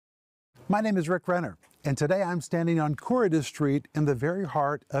My name is Rick Renner, and today I'm standing on Corridus Street in the very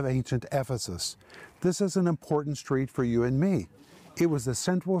heart of ancient Ephesus. This is an important street for you and me. It was the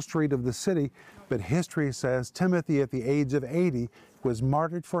central street of the city, but history says Timothy at the age of 80 was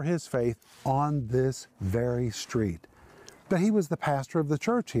martyred for his faith on this very street. But he was the pastor of the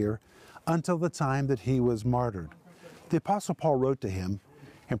church here until the time that he was martyred. The Apostle Paul wrote to him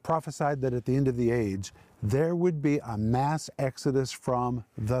and prophesied that at the end of the age, there would be a mass exodus from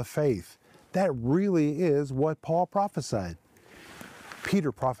the faith. That really is what Paul prophesied.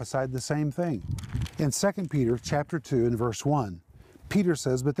 Peter prophesied the same thing. In 2 Peter chapter 2 and verse 1, Peter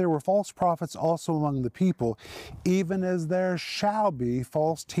says, "But there were false prophets also among the people, even as there shall be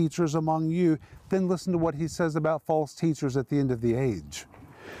false teachers among you." Then listen to what he says about false teachers at the end of the age.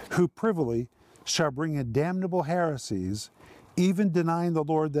 "Who privily shall bring in damnable heresies, even denying the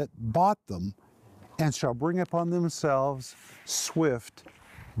Lord that bought them, and shall bring upon themselves swift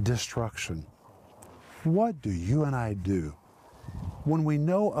destruction." What do you and I do when we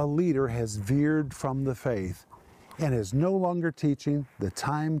know a leader has veered from the faith and is no longer teaching the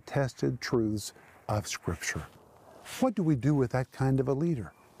time-tested truths of Scripture? What do we do with that kind of a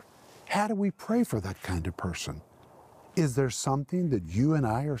leader? How do we pray for that kind of person? Is there something that you and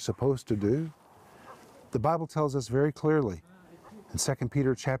I are supposed to do? The Bible tells us very clearly in 2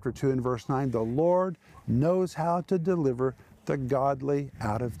 Peter chapter 2 and verse 9, "The Lord knows how to deliver the godly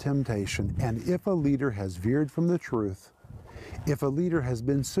out of temptation." And if a leader has veered from the truth, if a leader has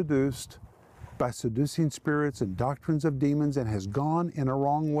been seduced by seducing spirits and doctrines of demons and has gone in a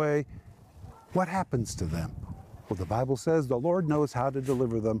wrong way, what happens to them? Well, the Bible says the Lord knows how to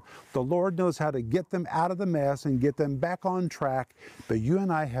deliver them. The Lord knows how to get them out of the mess and get them back on track. But you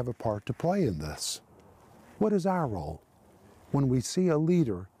and I have a part to play in this. What is our role when we see a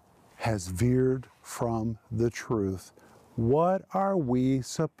leader has veered from the truth? What are we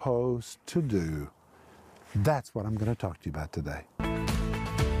supposed to do? That's what I'm going to talk to you about today.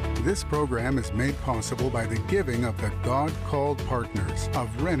 This program is made possible by the giving of the God-called partners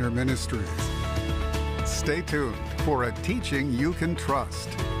of Renner Ministries. Stay tuned for a teaching you can trust,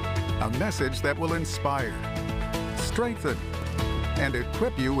 a message that will inspire, strengthen, and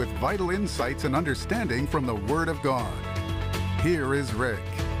equip you with vital insights and understanding from the Word of God. Here is Rick.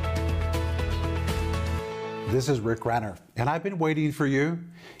 This is Rick Renner, and I've been waiting for you.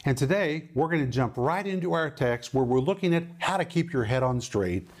 And today, we're going to jump right into our text where we're looking at how to keep your head on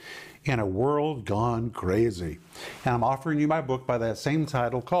straight in a world gone crazy. And I'm offering you my book by that same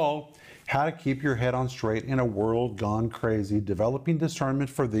title called How to Keep Your Head on Straight in a World Gone Crazy, Developing Discernment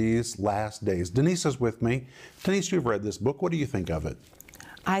for These Last Days. Denise is with me. Denise, you've read this book. What do you think of it?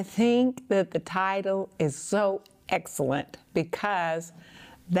 I think that the title is so excellent because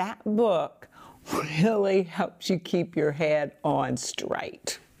that book really helps you keep your head on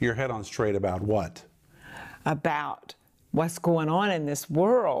straight. Your head on straight about what? About what's going on in this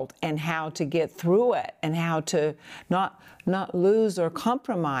world and how to get through it and how to not lose or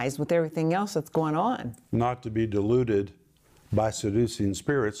compromise with everything else that's going on. Not to be deluded by seducing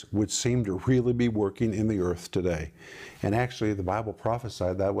spirits, which seem to really be working in the earth today. And actually, the Bible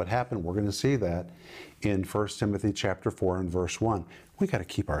prophesied that would happen. We're going to see that in 1 Timothy chapter 4 and verse 1. We got to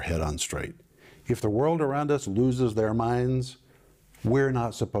keep our head on straight. If the world around us loses their minds, we're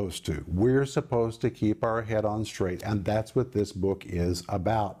not supposed to. We're supposed to keep our head on straight, and that's what this book is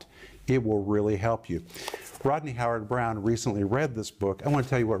about. It will really help you. Rodney Howard-Browne recently read this book. I want to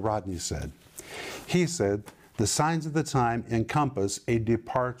tell you what Rodney said. He said, "The signs of the time encompass a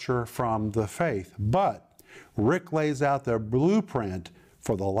departure from the faith, but Rick lays out the blueprint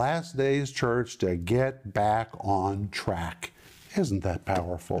for the last days church to get back on track." Isn't that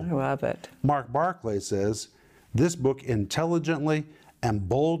powerful? I love it. Mark Barclay says, "This book intelligently and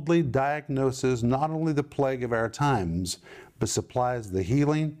boldly diagnoses not only the plague of our times, but supplies the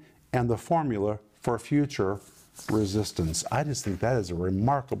healing and the formula for future resistance." I just think that is a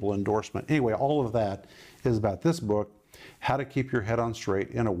remarkable endorsement. Anyway, all of that is about this book, How to Keep Your Head on Straight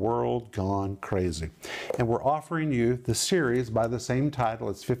in a World Gone Crazy. And we're offering you the series by the same title.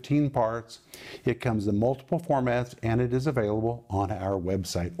 It's 15 parts. It comes in multiple formats, and it is available on our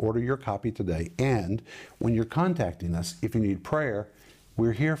website. Order your copy today. And when you're contacting us, if you need prayer,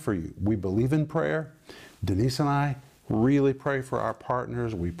 we're here for you. We believe in prayer. Denise and I really pray for our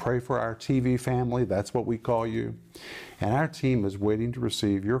partners. We pray for our TV family. That's what we call you. And our team is waiting to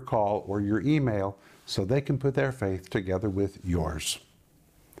receive your call or your email so they can put their faith together with yours.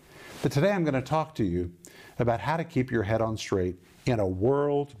 But today I'm going to talk to you about how to keep your head on straight in a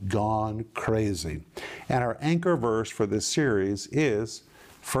world gone crazy. And our anchor verse for this series is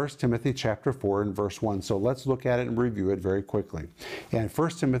 1 Timothy chapter 4 and verse 1. So let's look at it and review it very quickly. In 1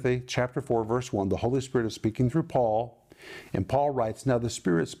 Timothy chapter 4 verse 1, the Holy Spirit is speaking through Paul, and Paul writes, "Now the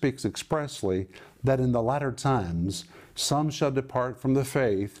Spirit speaks expressly that in the latter times some shall depart from the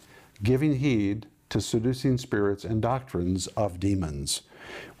faith, giving heed to seducing spirits and doctrines of demons."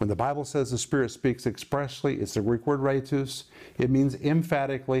 When the Bible says the Spirit speaks expressly, it's the Greek word rhetos. It means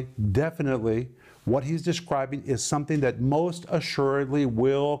emphatically, definitely. What he's describing is something that most assuredly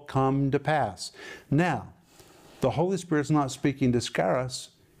will come to pass. Now, the Holy Spirit's not speaking to scare us.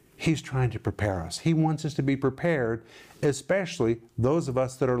 He's trying to prepare us. He wants us to be prepared, especially those of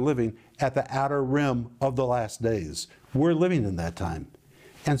us that are living at the outer rim of the last days. We're living in that time.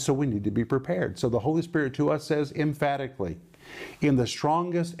 And so we need to be prepared. So the Holy Spirit to us says emphatically, in the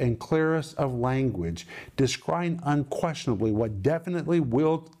strongest and clearest of language, describing unquestionably what definitely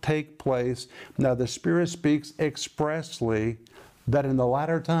will take place. Now the Spirit speaks expressly that in the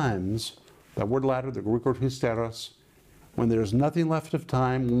latter times, that word latter, the Greek word hysteros, when there's nothing left of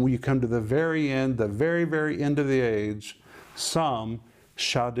time, when you come to the very end, the very, very end of the age, some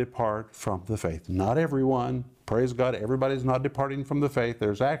shall depart from the faith. Not everyone. Praise God, everybody's not departing from the faith.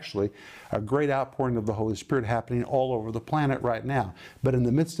 There's actually a great outpouring of the Holy Spirit happening all over the planet right now. But in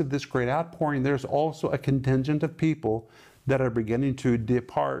the midst of this great outpouring, there's also a contingent of people that are beginning to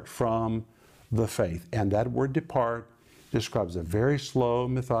depart from the faith. And that word depart describes a very slow,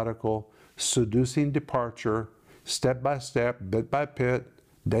 methodical, seducing departure, step by step, bit by bit,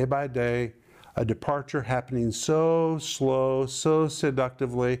 day by day, a departure happening so slow, so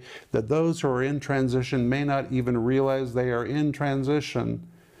seductively, that those who are in transition may not even realize they are in transition.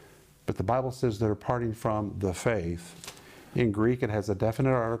 But the Bible says they're departing from the faith. In Greek, it has a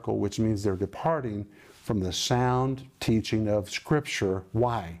definite article, which means they're departing from the sound teaching of Scripture.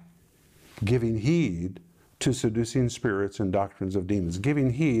 Why? Giving heed to seducing spirits and doctrines of demons. Giving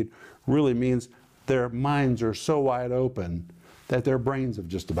heed really means their minds are so wide open that their brains have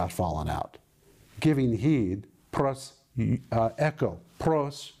just about fallen out. Giving heed, pros, echo.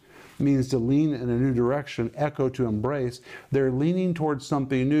 Pros means to lean in a new direction, echo to embrace. They're leaning towards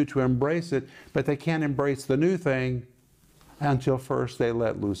something new to embrace it, but they can't embrace the new thing until first they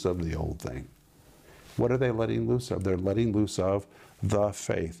let loose of the old thing. What are they letting loose of? They're letting loose of the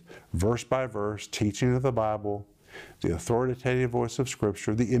faith. Verse by verse, teaching of the Bible, the authoritative voice of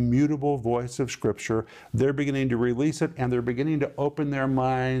Scripture, the immutable voice of Scripture. They're beginning to release it, and they're beginning to open their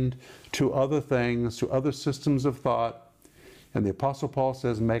mind to other things, to other systems of thought. And the Apostle Paul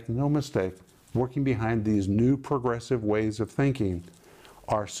says, make no mistake, working behind these new progressive ways of thinking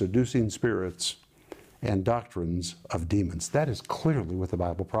are seducing spirits and doctrines of demons. That is clearly what the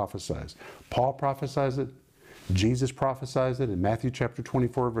Bible prophesies. Paul prophesies it. Jesus prophesies it in Matthew chapter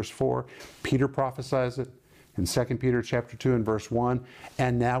 24, verse 4. Peter prophesies it in 2 Peter chapter 2 and verse 1,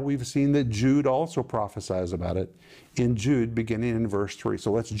 and now we've seen that Jude also prophesies about it in Jude beginning in verse 3. So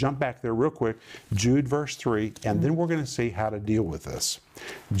let's jump back there real quick. Jude verse 3, and then we're going to see how to deal with this.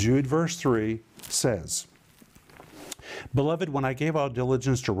 Jude verse 3 says, "Beloved, when I gave all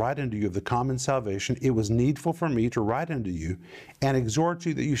diligence to write unto you of the common salvation, it was needful for me to write unto you and exhort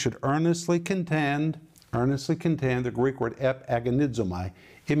you that you should earnestly contend, the Greek word agonizomai.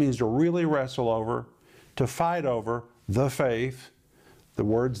 It means to really wrestle over, to fight over the faith." The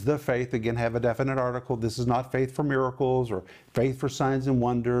words "the faith" again have a definite article. This is not faith for miracles or faith for signs and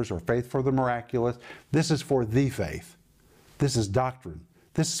wonders or faith for the miraculous. This is for the faith. This is doctrine.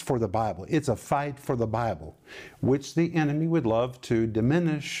 This is for the Bible. It's a fight for the Bible, which the enemy would love to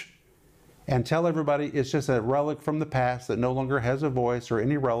diminish and tell everybody it's just a relic from the past that no longer has a voice or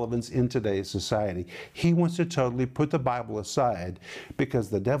any relevance in today's society. He wants to totally put the Bible aside because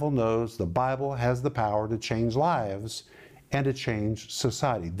the devil knows the Bible has the power to change lives and to change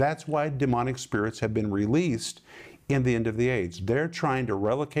society. That's why demonic spirits have been released in the end of the age. They're trying to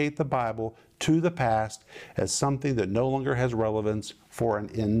relegate the Bible to the past as something that no longer has relevance for an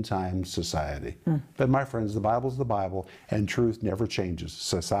end-time society. But my friends, the Bible's the Bible, and truth never changes.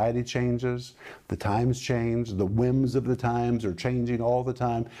 Society changes, the times change, the whims of the times are changing all the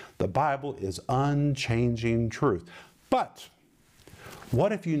time. The Bible is unchanging truth. But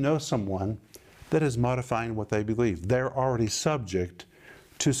what if you know someone that is modifying what they believe? They're already subject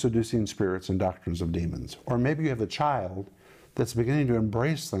to seducing spirits and doctrines of demons. Or maybe you have a child that's beginning to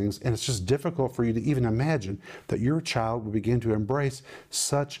embrace things, and it's just difficult for you to even imagine that your child will begin to embrace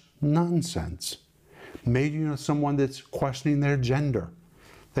such nonsense. Maybe you know someone that's questioning their gender.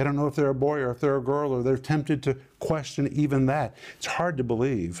 They don't know if they're a boy or if they're a girl, or they're tempted to question even that. It's hard to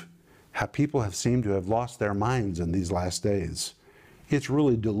believe how people have seemed to have lost their minds in these last days. It's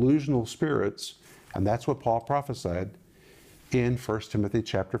really delusional spirits, and that's what Paul prophesied in 1 Timothy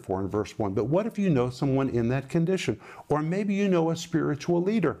chapter 4 and verse 1. But what if you know someone in that condition? Or maybe you know a spiritual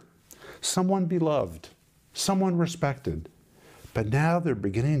leader, someone beloved, someone respected, but now they're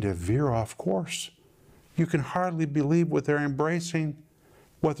beginning to veer off course. You can hardly believe what they're embracing,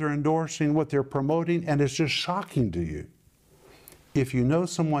 what they're endorsing, what they're promoting, and it's just shocking to you. If you know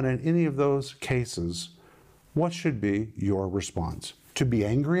someone in any of those cases, what should be your response? To be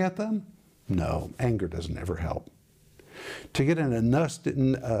angry at them? No, anger doesn't ever help. To get in a nasty,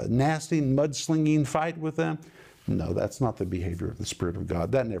 mudslinging fight with them? No, that's not the behavior of the Spirit of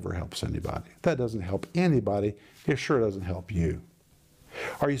God. That never helps anybody. That doesn't help anybody. It sure doesn't help you.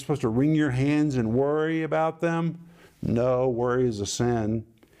 Are you supposed to wring your hands and worry about them? No, worry is a sin,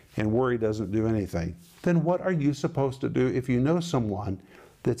 and worry doesn't do anything. Then what are you supposed to do if you know someone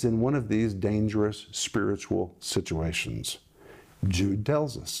that's in one of these dangerous spiritual situations? Jude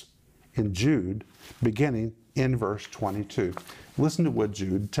tells us. In Jude, beginning in verse 22. Listen to what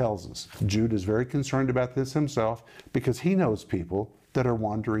Jude tells us. Jude is very concerned about this himself because he knows people that are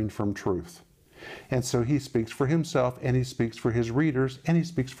wandering from truth. And so he speaks for himself, and he speaks for his readers, and he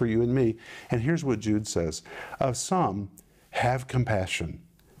speaks for you and me. And here's what Jude says. Of some have compassion,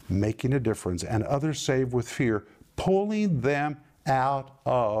 making a difference, and others save with fear, pulling them out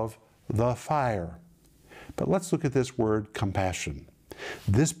of the fire. But let's look at this word compassion.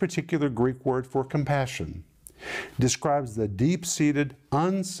 This particular Greek word for compassion describes the deep-seated,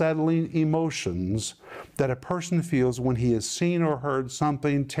 unsettling emotions that a person feels when he has seen or heard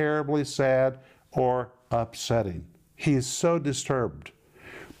something terribly sad or upsetting. He is so disturbed,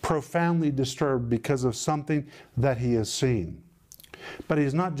 profoundly disturbed because of something that he has seen. But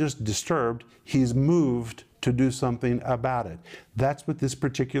he's not just disturbed, he's moved to do something about it. That's what this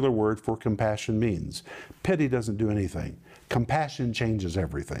particular word for compassion means. Pity doesn't do anything. Compassion changes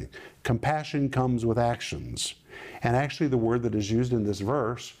everything. Compassion comes with actions. And actually the word that is used in this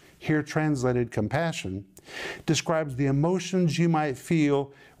verse, here translated compassion, describes the emotions you might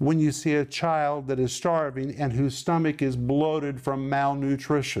feel when you see a child that is starving and whose stomach is bloated from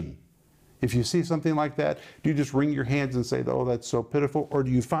malnutrition. If you see something like that, do you just wring your hands and say, oh, that's so pitiful? Or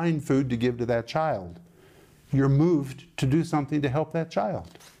do you find food to give to that child? You're moved to do something to help that child.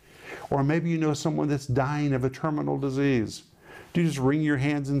 Or maybe you know someone that's dying of a terminal disease. Do you just wring your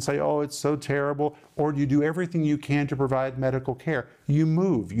hands and say, oh, it's so terrible? Or do you do everything you can to provide medical care? You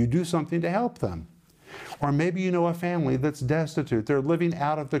move, you do something to help them. Or maybe you know a family that's destitute. They're living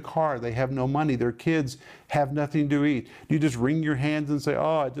out of the car. They have no money. Their kids have nothing to eat. Do you just wring your hands and say,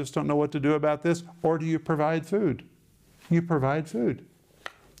 oh, I just don't know what to do about this? Or do you provide food? You provide food.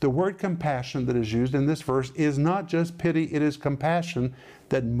 The word compassion that is used in this verse is not just pity, it is compassion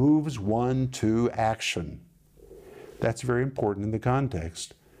that moves one to action. That's very important in the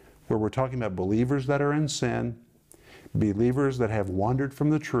context where we're talking about believers that are in sin, believers that have wandered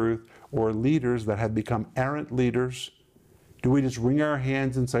from the truth, or leaders that have become errant leaders. Do we just wring our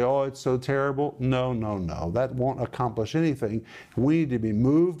hands and say, oh, it's so terrible? No, no, no. That won't accomplish anything. We need to be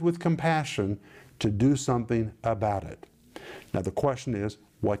moved with compassion to do something about it. Now the question is,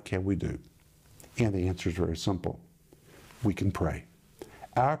 what can we do? And the answer is very simple. We can pray.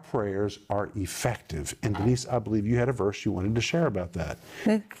 Our prayers are effective. And Denise, I believe you had a verse you wanted to share about that.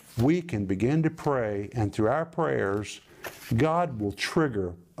 We can begin to pray, and through our prayers, God will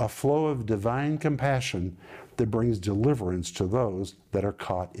trigger a flow of divine compassion that brings deliverance to those that are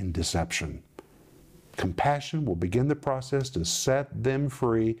caught in deception. Compassion will begin the process to set them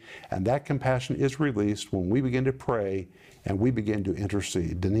free, and that compassion is released when we begin to pray and we begin to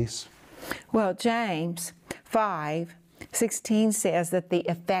intercede. Denise? Well, James 5:16 says that the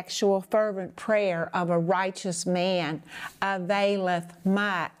effectual fervent prayer of a righteous man availeth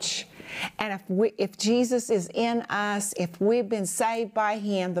much. And if Jesus is in us, if we've been saved by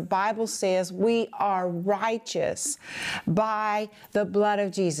Him, the Bible says we are righteous by the blood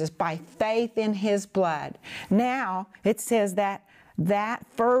of Jesus, by faith in His blood. Now, it says that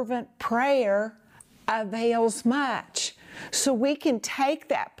fervent prayer avails much. So we can take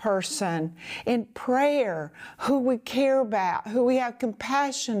that person in prayer who we care about, who we have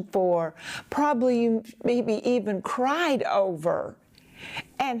compassion for, probably maybe even cried over,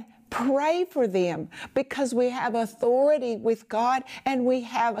 and pray for them because we have authority with God and we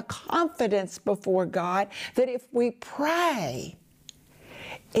have a confidence before God that if we pray,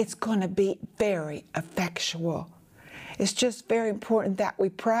 it's going to be very effectual. It's just very important that we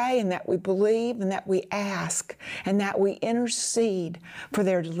pray and that we believe and that we ask and that we intercede for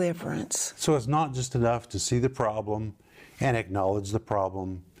their deliverance. So it's not just enough to see the problem and acknowledge the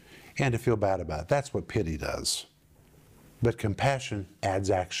problem and to feel bad about it. That's what pity does. But compassion adds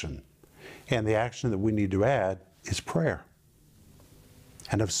action. And the action that we need to add is prayer.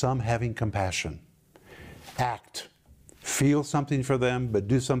 and of some having compassion. Act. Feel something for them, but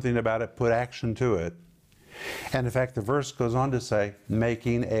do something about it. Put action to it. And in fact, the verse goes on to say,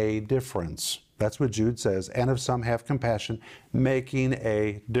 making a difference. That's what Jude says. And of some have compassion, making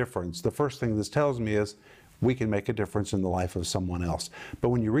a difference. The first thing this tells me is we can make a difference in the life of someone else. But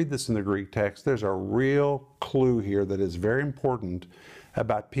when you read this in the Greek text, there's a real clue here that is very important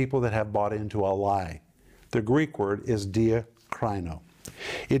about people that have bought into a lie. The Greek word is diakrino.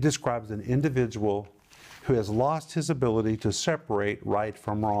 It describes an individual who has lost his ability to separate right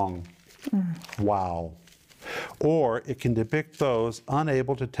from wrong. Wow. Or it can depict those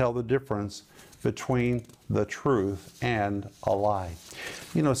unable to tell the difference between the truth and a lie.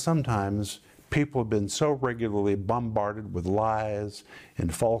 You know, sometimes people have been so regularly bombarded with lies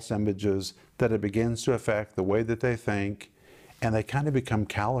and false images that it begins to affect the way that they think, and they kind of become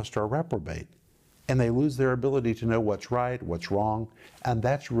calloused or reprobate. And they lose their ability to know what's right, what's wrong, and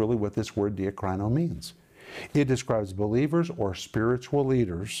that's really what this word diakrino means. It describes believers or spiritual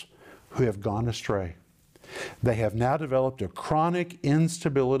leaders who have gone astray. They have now developed a chronic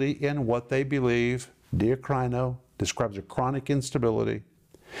instability in what they believe. Diakrino describes a chronic instability.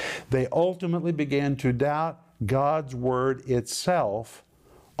 They ultimately began to doubt God's word itself,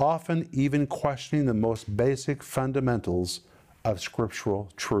 often even questioning the most basic fundamentals of scriptural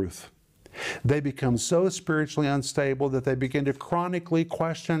truth. They become so spiritually unstable that they begin to chronically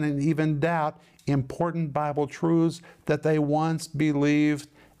question and even doubt important Bible truths that they once believed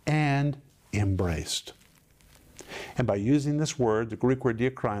and embraced. And by using this word, the Greek word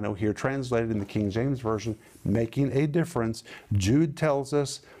diakrino, here translated in the King James Version, making a difference, Jude tells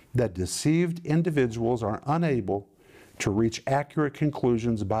us that deceived individuals are unable to reach accurate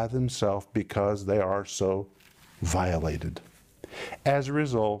conclusions by themselves because they are so violated. As a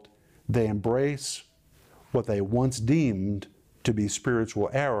result, they embrace what they once deemed to be spiritual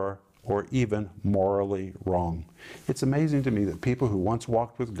error or even morally wrong. It's amazing to me that people who once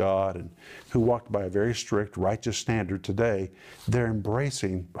walked with God and who walked by a very strict righteous standard today, they're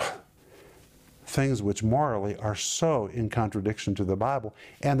embracing things which morally are so in contradiction to the Bible,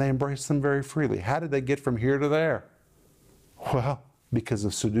 and they embrace them very freely. How did they get from here to there? Well, because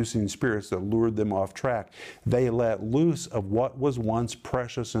of seducing spirits that lured them off track. They let loose of what was once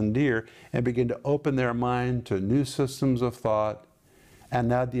precious and dear and began to open their mind to new systems of thought. And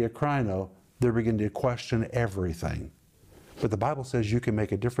now diakrino, they're beginning to question everything. But the Bible says you can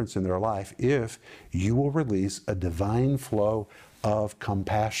make a difference in their life if you will release a divine flow of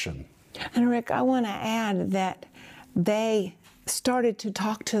compassion. And Rick, I want to add that they started to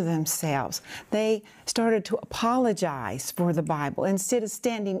talk to themselves. They started to apologize for the Bible instead of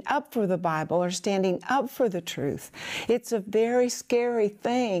standing up for the Bible or standing up for the truth. It's a very scary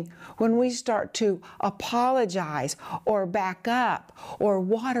thing when we start to apologize or back up or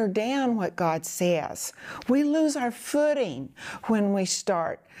water down what God says. We lose our footing when we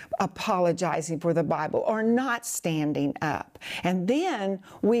start apologizing for the Bible or not standing up. And then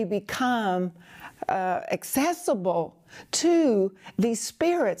we become accessible to these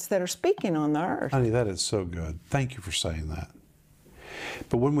spirits that are speaking on the earth. Honey, that is so good. Thank you for saying that.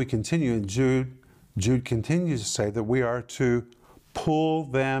 But when we continue in Jude continues to say that we are to pull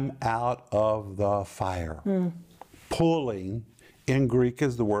them out of the fire. Pulling in Greek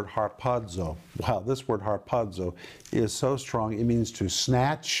is the word harpazo. Wow, this word harpazo is so strong. It means to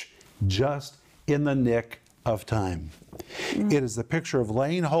snatch just in the nick of time. It is the picture of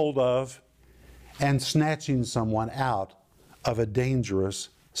laying hold of and snatching someone out of a dangerous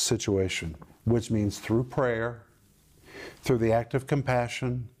situation, which means through prayer, through the act of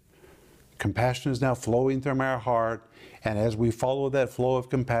compassion. Compassion is now flowing from our heart, and as we follow that flow of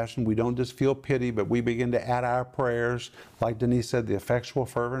compassion, we don't just feel pity, but we begin to add our prayers. Like Denise said, the effectual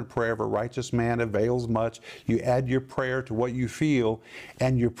fervent prayer of a righteous man avails much. You add your prayer to what you feel,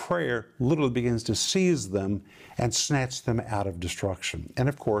 and your prayer literally begins to seize them and snatch them out of destruction. And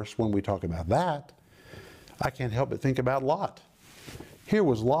of course, when we talk about that, I can't help but think about Lot. Here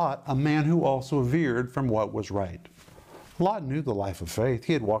was Lot, a man who also veered from what was right. Lot knew the life of faith.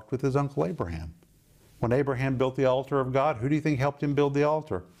 He had walked with his uncle Abraham. When Abraham built the altar of God, who do you think helped him build the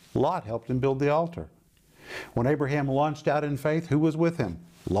altar? Lot helped him build the altar. When Abraham launched out in faith, who was with him?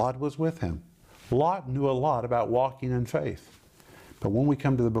 Lot was with him. Lot knew a lot about walking in faith. But when we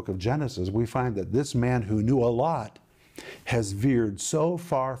come to the book of Genesis, we find that this man who knew a lot has veered so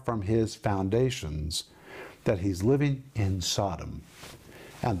far from his foundations that he's living in Sodom.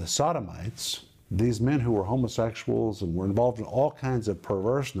 And the Sodomites, these men who were homosexuals and were involved in all kinds of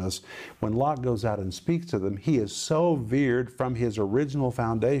perverseness, when Lot goes out and speaks to them, he is so veered from his original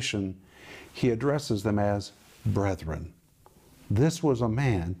foundation, he addresses them as brethren. This was a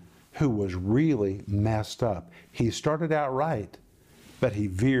man who was really messed up. He started out right, but he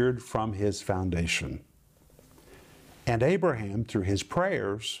veered from his foundation. And Abraham, through his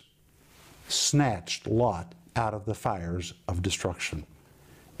prayers, snatched Lot out of the fires of destruction.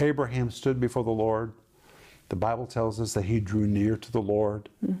 Abraham stood before the Lord. The Bible tells us that he drew near to the Lord,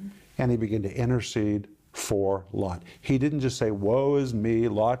 and he began to intercede for Lot. He didn't just say, woe is me,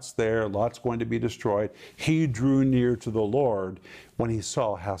 Lot's there, Lot's going to be destroyed. He drew near to the Lord when he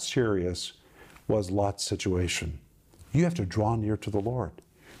saw how serious was Lot's situation. You have to draw near to the Lord.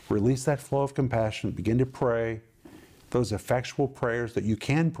 Release that flow of compassion, begin to pray those effectual prayers that you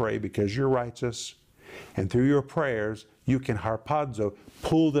can pray because you're righteous, and through your prayers you can harpazo,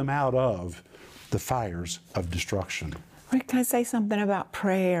 pull them out of the fires of destruction. Rick, can I say something about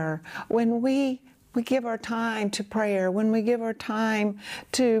prayer? When we give our time to prayer, when we give our time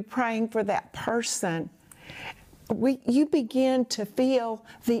to praying for that person, you begin to feel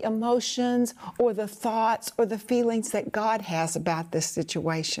the emotions or the thoughts or the feelings that God has about this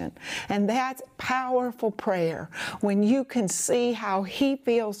situation. And that's powerful prayer when you can see how He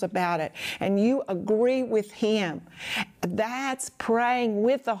feels about it and you agree with Him. That's praying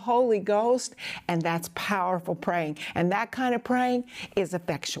with the Holy Ghost, and that's powerful praying. And that kind of praying is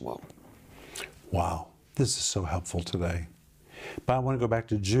effectual. Wow, this is so helpful today. But I want to go back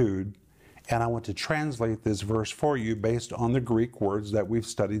to Jude, and I want to translate this verse for you based on the Greek words that we've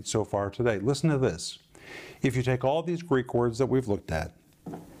studied so far today. Listen to this. If you take all these Greek words that we've looked at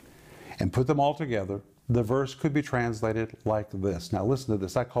and put them all together, the verse could be translated like this. Now listen to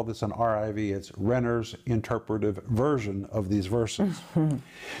this. I call this an RIV. It's Renner's interpretive version of these verses.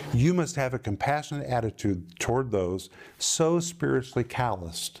 You must have a compassionate attitude toward those so spiritually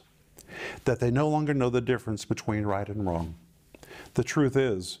calloused that they no longer know the difference between right and wrong. The truth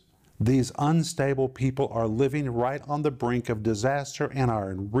is, these unstable people are living right on the brink of disaster and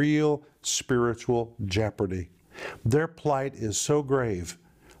are in real spiritual jeopardy. Their plight is so grave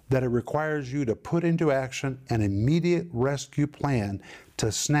that it requires you to put into action an immediate rescue plan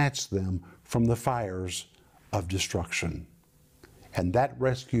to snatch them from the fires of destruction. And that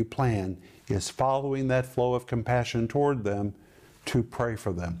rescue plan is following that flow of compassion toward them to pray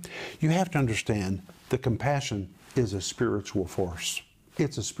for them. You have to understand that compassion is a spiritual force.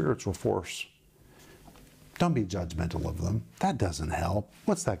 It's a spiritual force. Don't be judgmental of them. That doesn't help.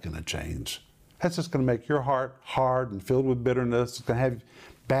 What's that going to change? That's just going to make your heart hard and filled with bitterness. It's going to have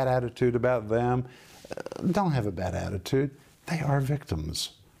bad attitude about them. Don't have a bad attitude. They are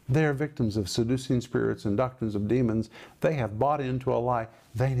victims. They are victims of seducing spirits and doctrines of demons. They have bought into a lie.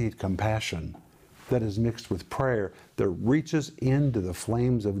 They need compassion that is mixed with prayer that reaches into the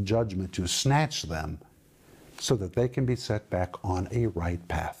flames of judgment to snatch them so that they can be set back on a right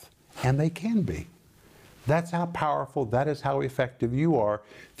path. And they can be. That's how powerful, that is how effective you are.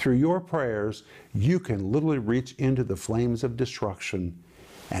 Through your prayers, you can literally reach into the flames of destruction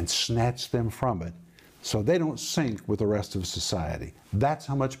and snatch them from it so they don't sink with the rest of society. That's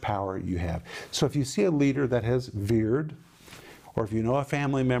how much power you have. So if you see a leader that has veered, or if you know a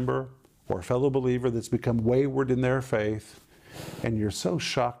family member or a fellow believer that's become wayward in their faith, and you're so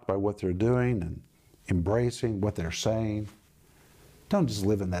shocked by what they're doing and embracing what they're saying, don't just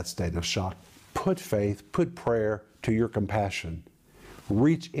live in that state of shock. Put faith, put prayer to your compassion.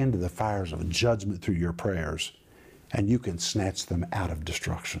 Reach into the fires of judgment through your prayers, and you can snatch them out of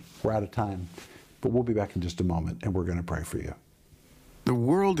destruction. We're out of time, but we'll be back in just a moment, and we're going to pray for you. The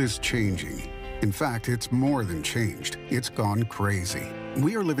world is changing. In fact, it's more than changed. It's gone crazy.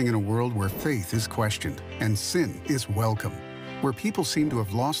 We are living in a world where faith is questioned and sin is welcome, where people seem to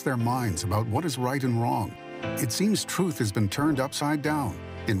have lost their minds about what is right and wrong. It seems truth has been turned upside down.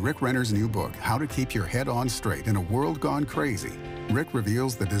 In Rick Renner's new book, How to Keep Your Head On Straight in a World Gone Crazy, Rick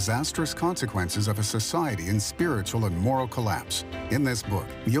reveals the disastrous consequences of a society in spiritual and moral collapse. In this book,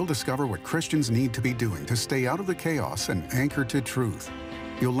 you'll discover what Christians need to be doing to stay out of the chaos and anchor to truth.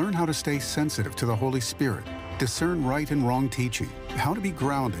 You'll learn how to stay sensitive to the Holy Spirit, discern right and wrong teaching, how to be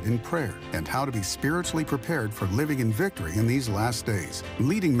grounded in prayer, and how to be spiritually prepared for living in victory in these last days.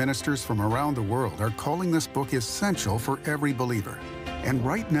 Leading ministers from around the world are calling this book essential for every believer. And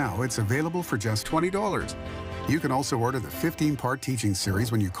right now, it's available for just $20. You can also order the 15-part teaching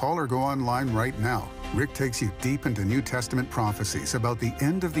series when you call or go online right now. Rick takes you deep into New Testament prophecies about the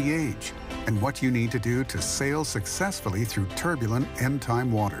end of the age and what you need to do to sail successfully through turbulent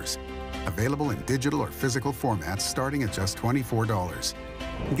end-time waters. Available in digital or physical formats starting at just $24.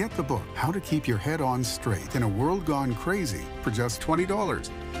 Get the book, How to Keep Your Head On Straight in a World Gone Crazy, for just $20.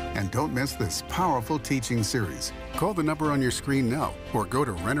 And don't miss this powerful teaching series. Call the number on your screen now or go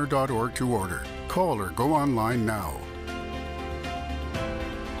to Renner.org to order. Call or go online now.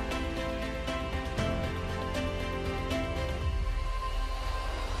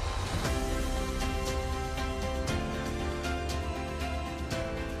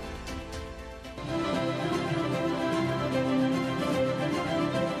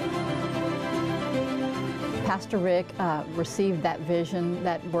 Pastor Rick received that vision,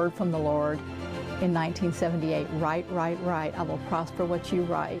 that word from the Lord in 1978, write, I will prosper what you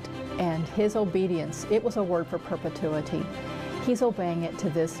write. And his obedience, it was a word for perpetuity. He's obeying it to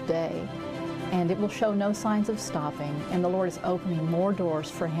this day, and it will show no signs of stopping, and the Lord is opening more doors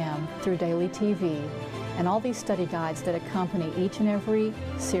for him through daily TV and all these study guides that accompany each and every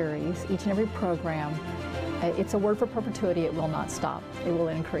series, each and every program. It's a word for perpetuity. It will not stop. It will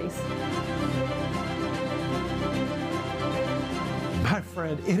increase. My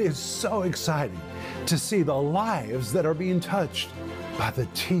friend, it is so exciting to see the lives that are being touched by the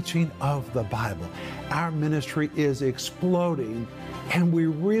teaching of the Bible. Our ministry is exploding, and we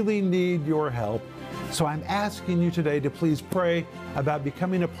really need your help. So I'm asking you today to please pray about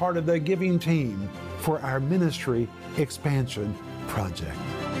becoming a part of the giving team for our ministry expansion project.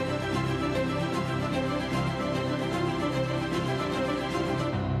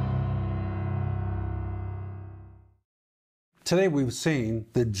 Today we've seen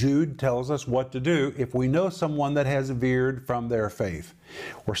that Jude tells us what to do if we know someone that has veered from their faith,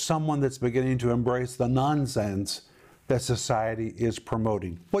 or someone that's beginning to embrace the nonsense that society is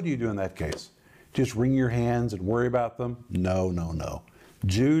promoting. What do you do in that case? Just wring your hands and worry about them? No, no, no.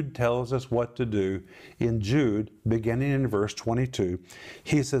 Jude tells us what to do. In Jude, beginning in verse 22,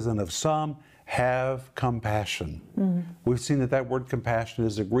 he says, "And of some have compassion." We've seen that word compassion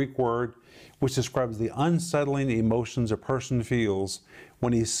is a Greek word which describes the unsettling emotions a person feels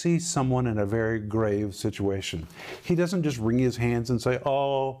when he sees someone in a very grave situation. He doesn't just wring his hands and say,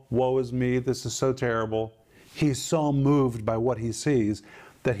 "Oh, woe is me, this is so terrible." He's so moved by what he sees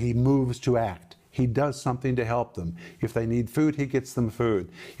that he moves to act. He does something to help them. If they need food, he gets them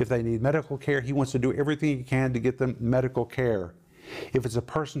food. If they need medical care, he wants to do everything he can to get them medical care. If it's a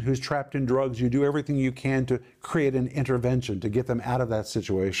person who's trapped in drugs, you do everything you can to create an intervention to get them out of that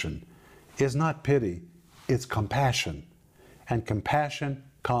situation. It's not pity, it's compassion. And compassion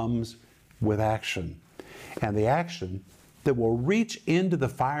comes with action. And the action that will reach into the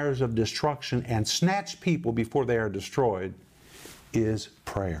fires of destruction and snatch people before they are destroyed is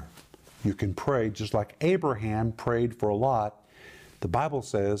prayer. You can pray just like Abraham prayed for Lot. The Bible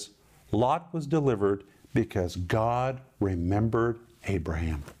says Lot was delivered because God remembered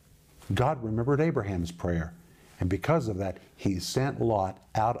Abraham. God remembered Abraham's prayer. And because of that, he sent Lot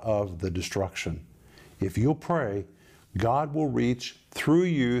out of the destruction. If you'll pray, God will reach through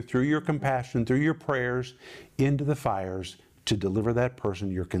you, through your compassion, through your prayers, into the fires to deliver that person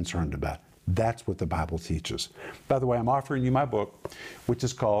you're concerned about. That's what the Bible teaches. By the way, I'm offering you my book, which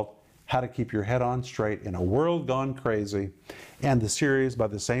is called How to Keep Your Head On Straight in a World Gone Crazy, and the series by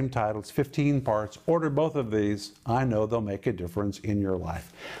the same title. It's 15 parts. Order both of these. I know they'll make a difference in your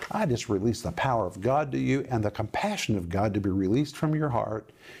life. I just release the power of God to you and the compassion of God to be released from your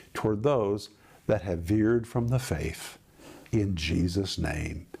heart toward those that have veered from the faith. In Jesus'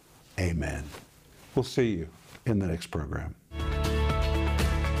 name, amen. We'll see you in the next program.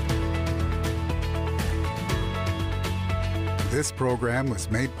 This program was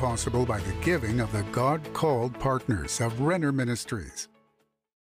made possible by the giving of the God-called partners of Renner Ministries.